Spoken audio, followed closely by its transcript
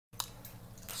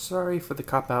Sorry for the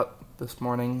cop-out this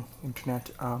morning,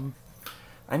 Internet. I'm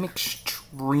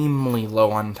extremely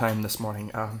low on time this morning.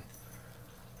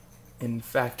 In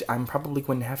fact, I'm probably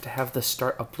going to have this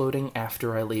start uploading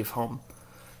after I leave home.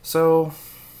 So,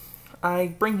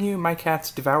 I bring you my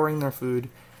cats devouring their food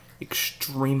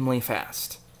extremely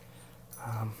fast.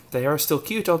 They are still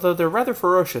cute, although they're rather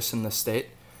ferocious in this state.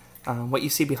 What you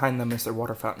see behind them is their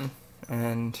water fountain,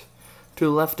 and to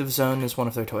the left of Zone is one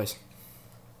of their toys.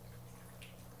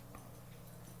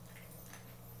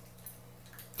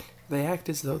 They act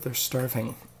as though they're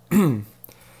starving.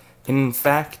 In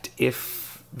fact,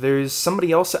 if there's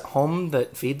somebody else at home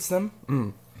that feeds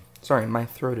them... sorry, my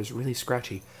throat is really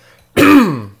scratchy.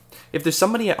 If there's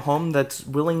somebody at home that's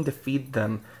willing to feed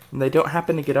them, and they don't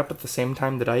happen to get up at the same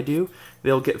time that I do,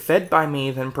 they'll get fed by me,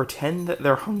 then pretend that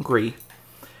they're hungry,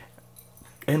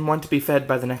 and want to be fed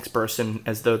by the next person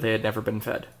as though they had never been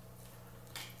fed.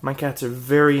 My cats are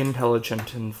very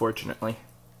intelligent, unfortunately.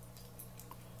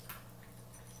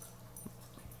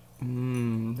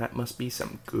 That must be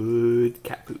some good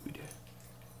cat food.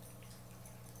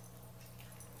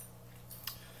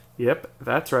 Yep,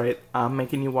 that's right. I'm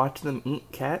making you watch them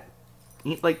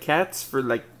eat like cats for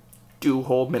like 2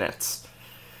 whole minutes.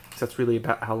 That's really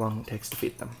about how long it takes to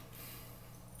feed them.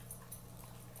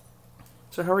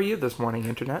 So how are you this morning,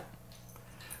 Internet?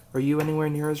 Are you anywhere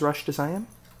near as rushed as I am?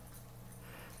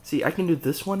 See, I can do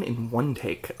this one in 1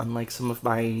 take, unlike some of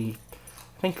my...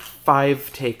 I think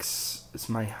 5 takes is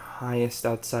my highest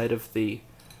outside of the,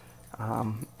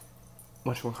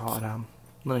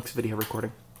 Linux video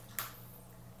recording.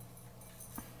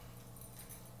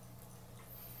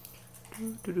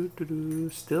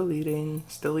 Still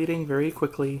eating very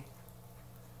quickly.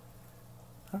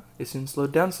 He soon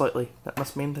slowed down slightly. That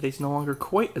must mean that he's no longer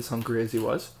quite as hungry as he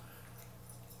was.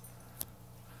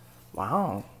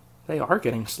 Wow, they are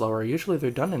getting slower. Usually they're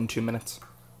done in 2 minutes.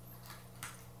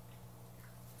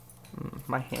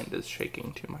 My hand is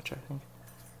shaking too much, I think.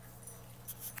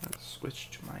 Let's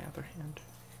switch to my other hand.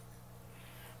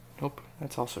 Nope,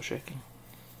 that's also shaking.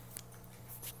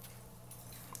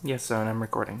 Yes, Zone, I'm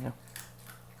recording now.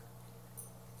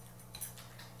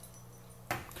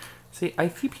 See, I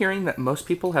keep hearing that most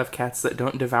people have cats that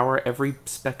don't devour every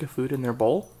speck of food in their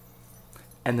bowl,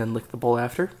 and then lick the bowl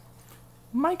after.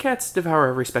 My cats devour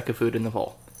every speck of food in the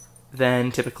bowl,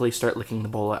 then typically start licking the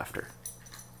bowl after.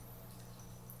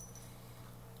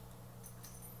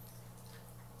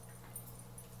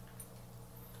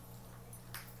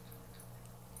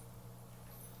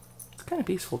 It's kind of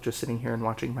peaceful just sitting here and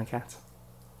watching my cats.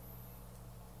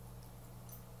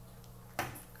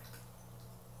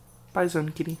 Bye,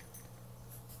 Zone Kitty.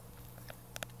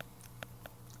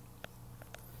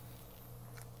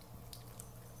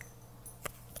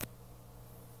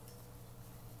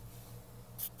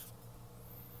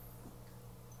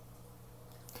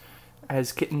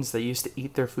 As kittens, they used to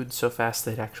eat their food so fast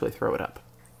they'd actually throw it up.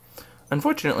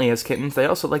 Unfortunately, as kittens, they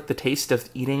also like the taste of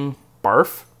eating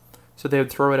barf, so they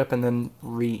would throw it up and then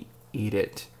re-eat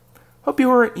it. Hope you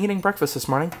were eating breakfast this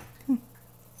morning.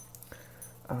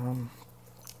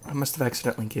 I must have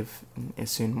accidentally given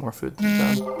Isun more food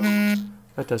than John.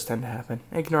 That does tend to happen.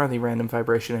 Ignore the random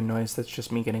vibration and noise, that's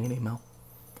just me getting an email.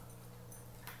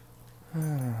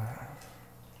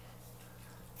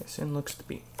 Isun looks to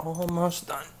be almost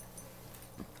done.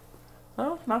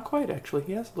 Oh, not quite, actually.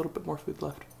 He has a little bit more food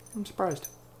left. I'm surprised.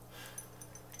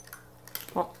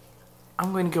 Well,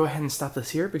 I'm going to go ahead and stop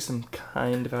this here because I'm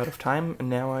kind of out of time. And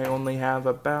now I only have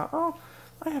about,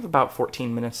 I have about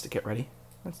 14 minutes to get ready.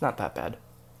 That's not that bad.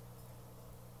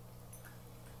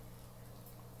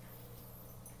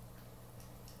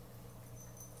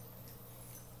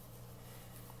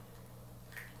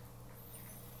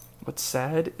 What's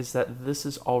sad is that this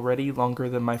is already longer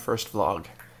than my first vlog.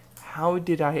 How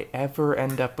did I ever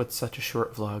end up with such a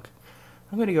short vlog?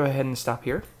 I'm going to go ahead and stop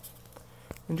here.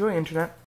 Enjoy, Internet.